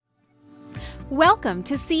Welcome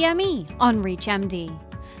to CME on ReachMD.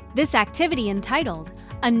 This activity entitled,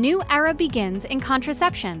 A New Era Begins in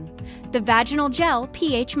Contraception, the Vaginal Gel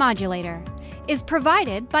pH Modulator, is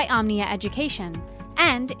provided by Omnia Education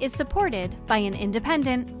and is supported by an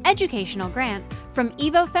independent educational grant from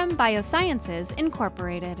Evofem Biosciences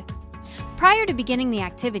Incorporated. Prior to beginning the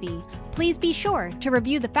activity, please be sure to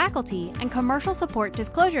review the faculty and commercial support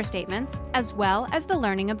disclosure statements as well as the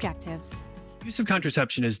learning objectives. Use of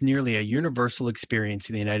contraception is nearly a universal experience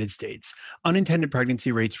in the United States. Unintended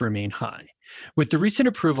pregnancy rates remain high. With the recent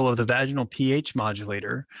approval of the vaginal pH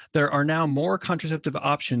modulator, there are now more contraceptive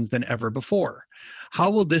options than ever before.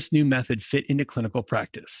 How will this new method fit into clinical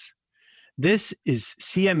practice? This is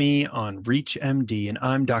CME on ReachMD, and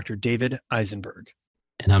I'm Dr. David Eisenberg.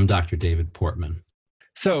 And I'm Dr. David Portman.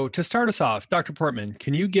 So to start us off, Dr. Portman,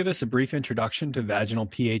 can you give us a brief introduction to vaginal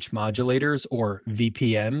pH modulators, or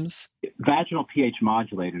VPMs? Vaginal pH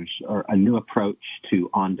modulators are a new approach to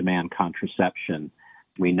on-demand contraception.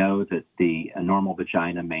 We know that the normal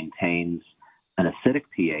vagina maintains an acidic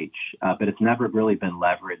pH, but it's never really been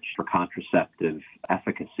leveraged for contraceptive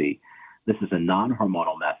efficacy. This is a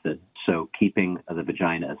non-hormonal method, so keeping the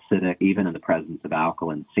vagina acidic, even in the presence of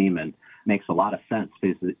alkaline semen, makes a lot of sense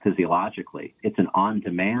physiologically. It's an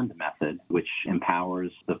on-demand method, which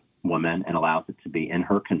empowers the woman and allows it to be in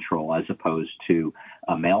her control as opposed to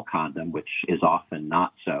a male condom, which is often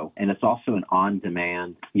not so. And it's also an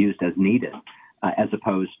on-demand used as needed, as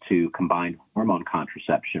opposed to combined hormone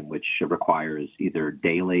contraception, which requires either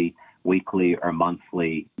daily, weekly, or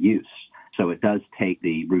monthly use. So it does take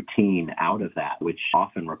the routine out of that, which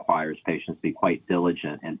often requires patients to be quite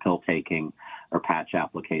diligent in pill taking or patch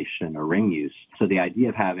application or ring use. So the idea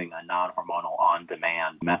of having a non-hormonal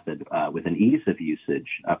on-demand method with an ease of usage,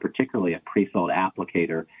 particularly a pre-filled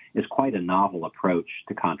applicator, is quite a novel approach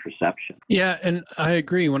to contraception. Yeah, and I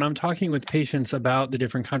agree. When I'm talking with patients about the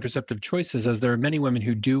different contraceptive choices, as there are many women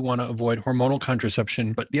who do want to avoid hormonal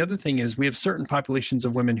contraception, but the other thing is we have certain populations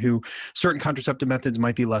of women who certain contraceptive methods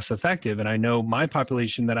might be less effective. And I know my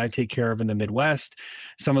population that I take care of in the Midwest,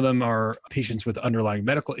 some of them are patients with underlying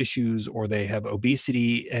medical issues, or they have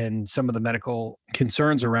obesity and some of the medical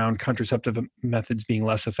concerns around contraceptive methods being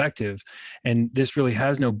less effective. And this really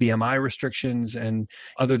has no BMI restrictions. And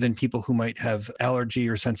other than people who might have allergy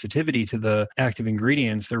or sensitivity to the active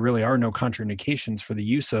ingredients, there really are no contraindications for the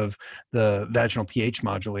use of the vaginal pH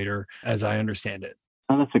modulator, as I understand it.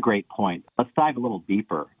 Oh, that's a great point. Let's dive a little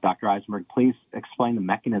deeper. Dr. Eisenberg, please explain the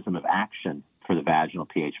mechanism of action for the vaginal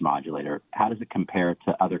pH modulator. How does it compare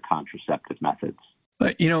to other contraceptive methods?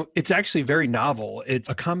 It's actually very novel. It's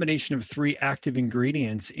a combination of three active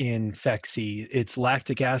ingredients in FACOG. It's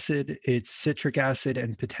lactic acid, it's citric acid,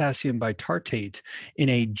 and potassium bitartrate in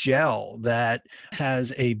a gel that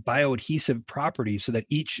has a bioadhesive property so that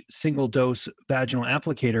each single dose vaginal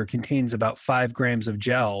applicator contains about 5 grams of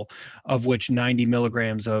gel, of which 90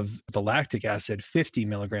 milligrams of the lactic acid, 50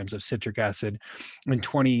 milligrams of citric acid, and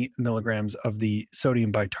 20 milligrams of the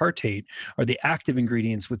sodium bitartrate are the active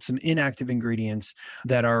ingredients, with some inactive ingredients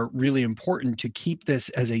that are really important to keep this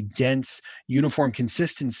as a dense, uniform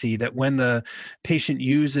consistency that when the patient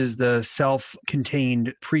uses the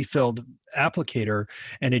self-contained pre-filled applicator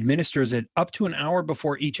and administers it up to an hour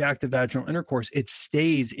before each active vaginal intercourse, it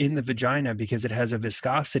stays in the vagina because it has a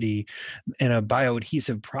viscosity and a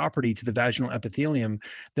bioadhesive property to the vaginal epithelium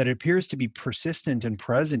that appears to be persistent and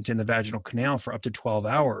present in the vaginal canal for up to 12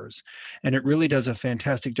 hours. And it really does a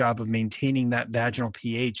fantastic job of maintaining that vaginal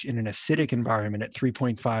pH in an acidic environment at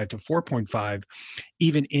 3.5 to 4.5,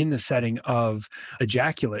 even in the setting of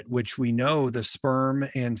ejaculate, which we know the sperm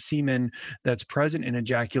and semen that's present in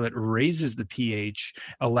ejaculate raises the pH,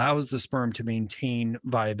 allows the sperm to maintain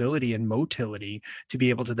viability and motility to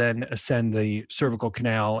be able to then ascend the cervical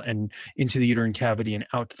canal and into the uterine cavity and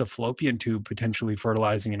out to the fallopian tube, potentially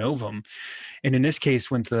fertilizing an ovum. And in this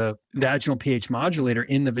case, with the vaginal pH modulator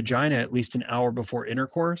in the vagina, at least an hour before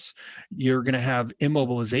intercourse, you're going to have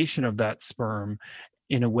immobilization of that sperm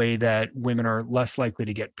in a way that women are less likely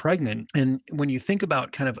to get pregnant. And when you think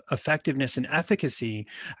about kind of effectiveness and efficacy,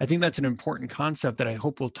 I think that's an important concept that I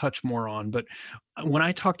hope we'll touch more on. But when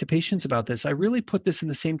I talk to patients about this, I really put this in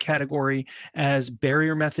the same category as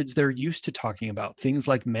barrier methods they're used to talking about, things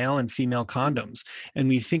like male and female condoms. And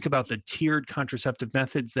we think about the tiered contraceptive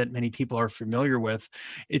methods that many people are familiar with.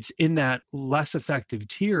 It's in that less effective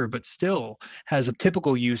tier, but still has a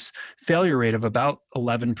typical use failure rate of about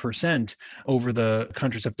 11% over the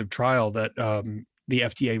contraceptive trial that the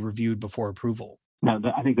FDA reviewed before approval. No,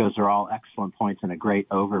 I think those are all excellent points and a great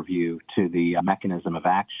overview to the mechanism of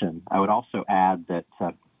action. I would also add that,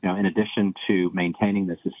 in addition to maintaining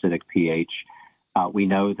this acidic pH, We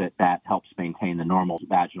know that that helps maintain the normal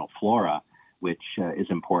vaginal flora, which is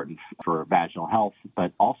important for vaginal health,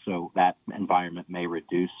 but also that environment may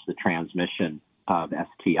reduce the transmission of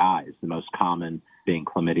STIs, the most common being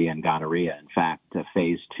chlamydia and gonorrhea. In fact, a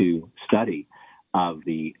phase 2 study of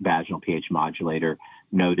the vaginal pH modulator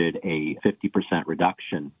noted a 50%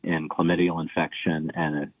 reduction in chlamydial infection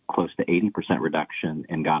and a close to 80% reduction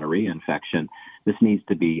in gonorrhea infection. This needs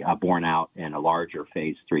to be borne out in a larger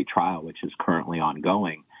phase 3 trial, which is currently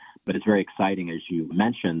ongoing. But it's very exciting, as you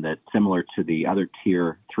mentioned, that similar to the other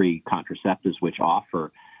tier 3 contraceptives, which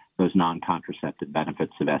offer those non-contraceptive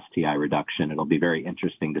benefits of STI reduction, it'll be very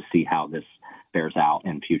interesting to see how this bears out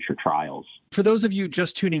in future trials. For those of you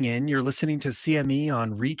just tuning in, you're listening to CME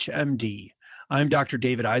on ReachMD. I'm Dr.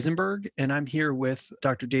 David Eisenberg, and I'm here with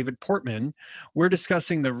Dr. David Portman. We're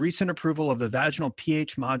discussing the recent approval of the vaginal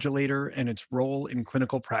pH modulator and its role in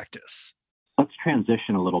clinical practice. Let's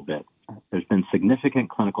transition a little bit. There's been significant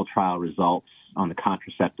clinical trial results on the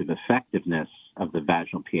contraceptive effectiveness of the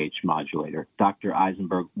vaginal pH modulator. Dr.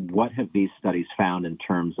 Eisenberg, what have these studies found in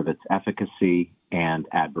terms of its efficacy and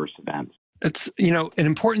adverse events? It's, an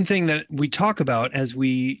important thing that we talk about as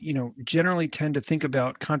we, generally tend to think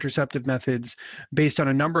about contraceptive methods based on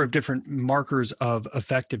a number of different markers of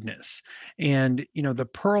effectiveness. And, the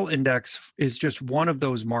Pearl Index is just one of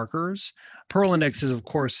those markers. Pearl Index is, of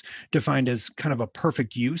course, defined as kind of a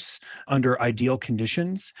perfect use under ideal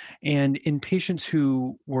conditions. And in patients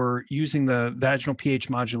who were using the vaginal pH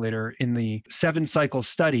modulator in the 7-cycle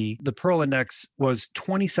study, the Pearl Index was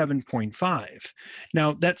 27.5.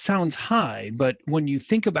 Now, that sounds high, but when you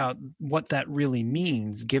think about what that really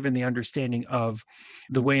means, given the understanding of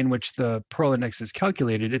the way in which the Pearl Index is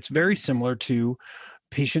calculated, it's very similar to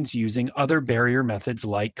patients using other barrier methods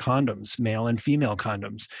like condoms, male and female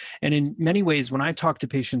condoms. And in many ways, when I talk to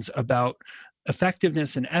patients about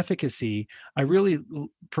effectiveness and efficacy, I really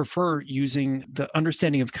prefer using the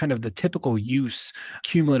understanding of kind of the typical use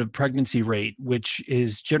cumulative pregnancy rate, which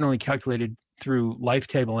is generally calculated through life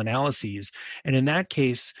table analyses. And in that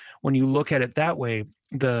case, when you look at it that way,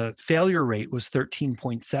 the failure rate was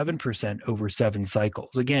 13.7% over 7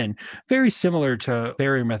 cycles. Again, very similar to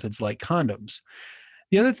barrier methods like condoms.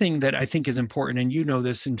 The other thing that I think is important, and you know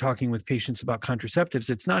this in talking with patients about contraceptives,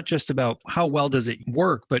 it's not just about how well does it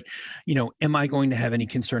work, but, am I going to have any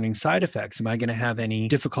concerning side effects? Am I going to have any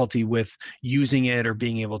difficulty with using it or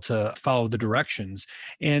being able to follow the directions?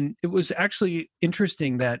 And it was actually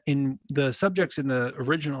interesting that in the subjects in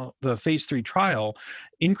the phase 3 trial,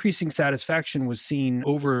 increasing satisfaction was seen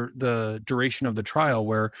over the duration of the trial,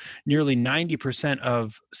 where nearly 90%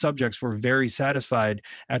 of subjects were very satisfied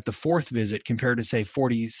at the 4th visit compared to, say,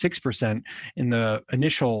 46% in the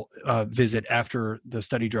initial visit after the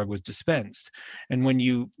study drug was dispensed. And when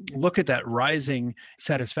you look at that rising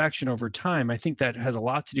satisfaction over time, I think that has a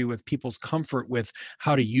lot to do with people's comfort with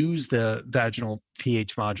how to use the vaginal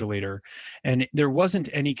pH modulator. And there wasn't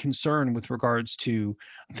any concern with regards to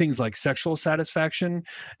things like sexual satisfaction.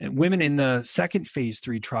 Women in the second phase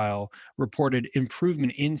 3 trial reported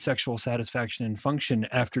improvement in sexual satisfaction and function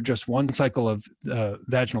after just 1 cycle of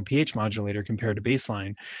vaginal pH modulator compared to baseline.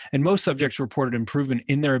 And most subjects reported improvement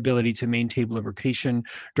in their ability to maintain lubrication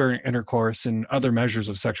during intercourse and other measures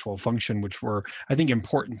of sexual function, which were, I think,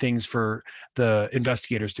 important things for the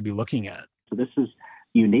investigators to be looking at. So this is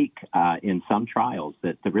unique in some trials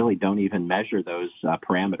that really don't even measure those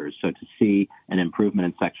parameters. So to see an improvement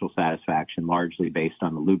in sexual satisfaction largely based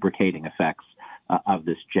on the lubricating effects of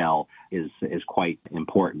this gel is quite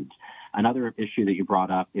important. Another issue that you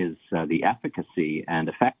brought up is the efficacy and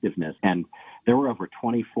effectiveness. And there were over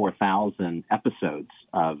 24,000 episodes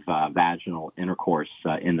of vaginal intercourse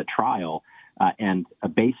in the trial. And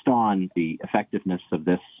based on the effectiveness of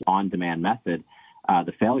this on-demand method,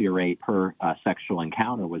 the failure rate per sexual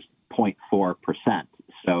encounter was 0.4%.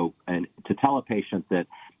 So to tell a patient that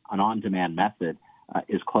an on-demand method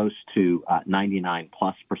is close to 99+%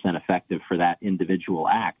 effective for that individual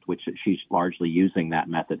act, which she's largely using that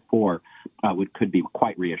method for, could be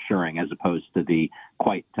quite reassuring as opposed to the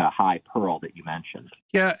quite high Pearl that you mentioned.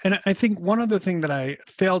 Yeah, and I think one other thing that I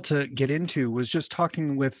failed to get into was just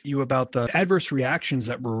talking with you about the adverse reactions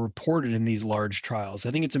that were reported in these large trials.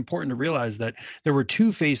 I think it's important to realize that there were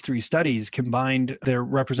 2 phase 3 studies combined. They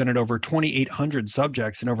represented over 2,800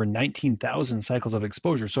 subjects and over 19,000 cycles of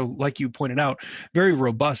exposure. So like you pointed out, very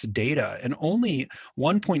robust data, and only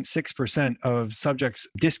 1.6% of subjects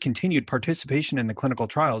discontinued participation in the clinical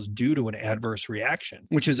trials due to an adverse reaction,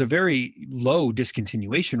 which is a very low discontinuation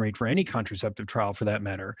discontinuation rate for any contraceptive trial for that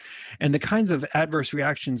matter. And the kinds of adverse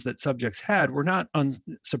reactions that subjects had were not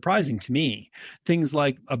unsurprising to me. Things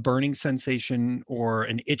like a burning sensation or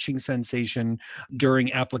an itching sensation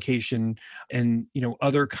during application, and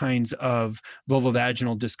other kinds of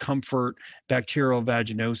vulvovaginal discomfort, bacterial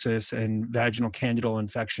vaginosis, and vaginal candidal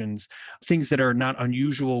infections, things that are not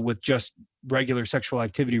unusual with just regular sexual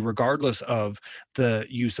activity, regardless of the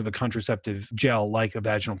use of a contraceptive gel like a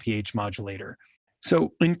vaginal pH modulator.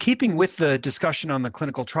 So in keeping with the discussion on the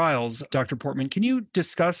clinical trials, Dr. Portman, can you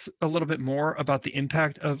discuss a little bit more about the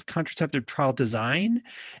impact of contraceptive trial design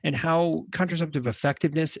and how contraceptive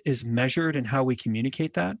effectiveness is measured and how we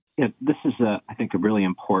communicate that? Yeah, this is, I think, a really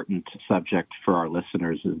important subject for our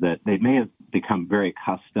listeners, is that they may have become very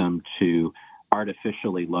accustomed to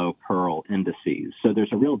artificially low Pearl indices. So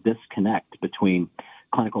there's a real disconnect between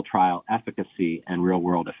clinical trial efficacy and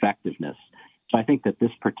real-world effectiveness. So I think that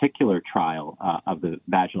this particular trial of the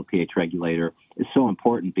vaginal pH regulator is so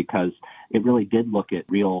important because it really did look at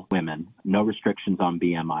real women, no restrictions on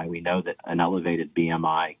BMI. We know that an elevated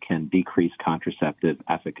BMI can decrease contraceptive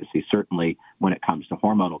efficacy, certainly when it comes to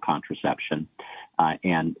hormonal contraception.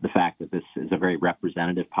 And the fact that this is a very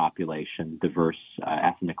representative population, diverse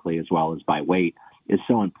ethnically as well as by weight, is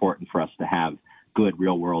so important for us to have good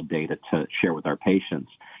real-world data to share with our patients.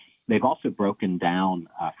 They've also broken down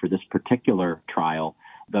for this particular trial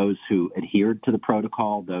those who adhered to the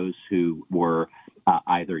protocol, those who were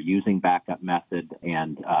either using backup method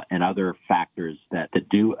and other factors that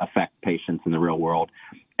do affect patients in the real world.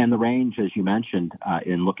 And the range, as you mentioned,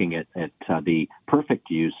 in looking at the perfect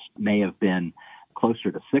use, may have been closer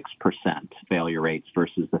to 6% failure rates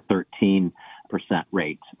versus the 13%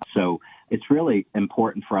 rate. So it's really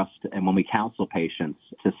important for us and when we counsel patients,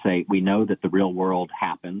 to say we know that the real world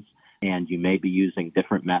happens and you may be using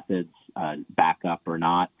different methods, backup or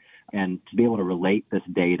not, and to be able to relate this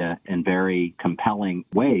data in very compelling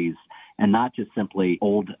ways, and not just simply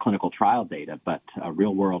old clinical trial data, but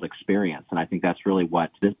real-world experience. And I think that's really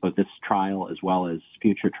what this trial, as well as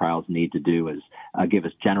future trials, need to do, is give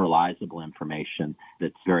us generalizable information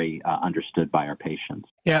that's very understood by our patients.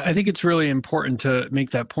 Yeah, I think it's really important to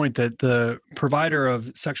make that point that the provider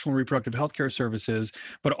of sexual and reproductive healthcare services,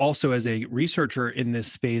 but also as a researcher in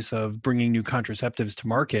this space of bringing new contraceptives to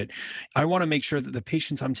market, I want to make sure that the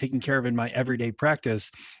patients I'm taking care of in my everyday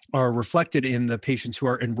practice are reflected in the patients who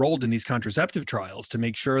are enrolled in these contraceptive trials, to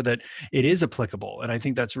make sure that it is applicable. And I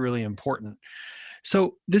think that's really important.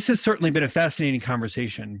 So this has certainly been a fascinating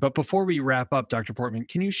conversation. But before we wrap up, Dr. Portman,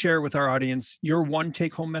 can you share with our audience your one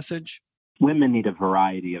take-home message? Women need a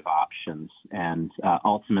variety of options, and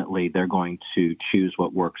ultimately they're going to choose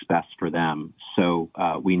what works best for them. So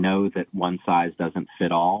we know that one size doesn't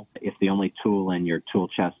fit all. If the only tool in your tool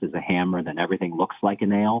chest is a hammer, then everything looks like a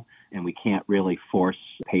nail, and we can't really force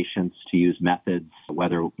patients to use methods,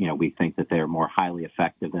 whether we think that they're more highly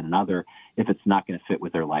effective than another, if it's not going to fit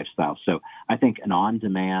with their lifestyle. So I think an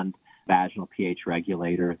on-demand vaginal pH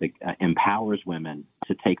regulator that empowers women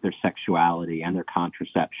to take their sexuality and their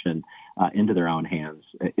contraception into their own hands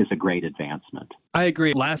is a great advancement. I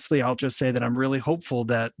agree. Lastly, I'll just say that I'm really hopeful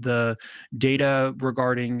that the data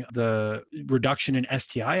regarding the reduction in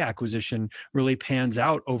STI acquisition really pans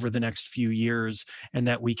out over the next few years, and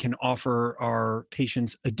that we can offer our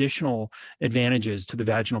patients additional advantages to the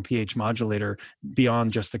vaginal pH modulator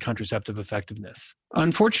beyond just the contraceptive effectiveness.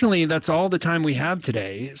 Unfortunately, that's all the time we have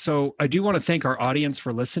today. So I do want to thank our audience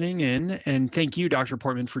for listening in, and thank you, Dr.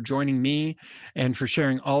 Portman, for joining me and for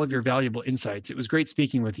sharing all of your valuable insights. It was great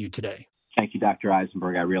speaking with you today. Thank you, Dr.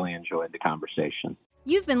 Eisenberg. I really enjoyed the conversation.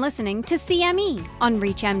 You've been listening to CME on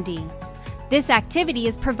ReachMD. This activity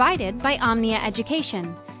is provided by Omnia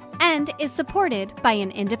Education and is supported by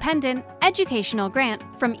an independent educational grant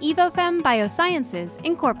from EvoFem Biosciences,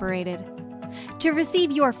 Incorporated. To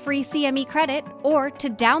receive your free CME credit or to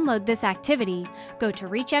download this activity, go to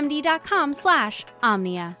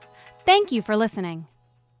reachmd.com/Omnia. Thank you for listening.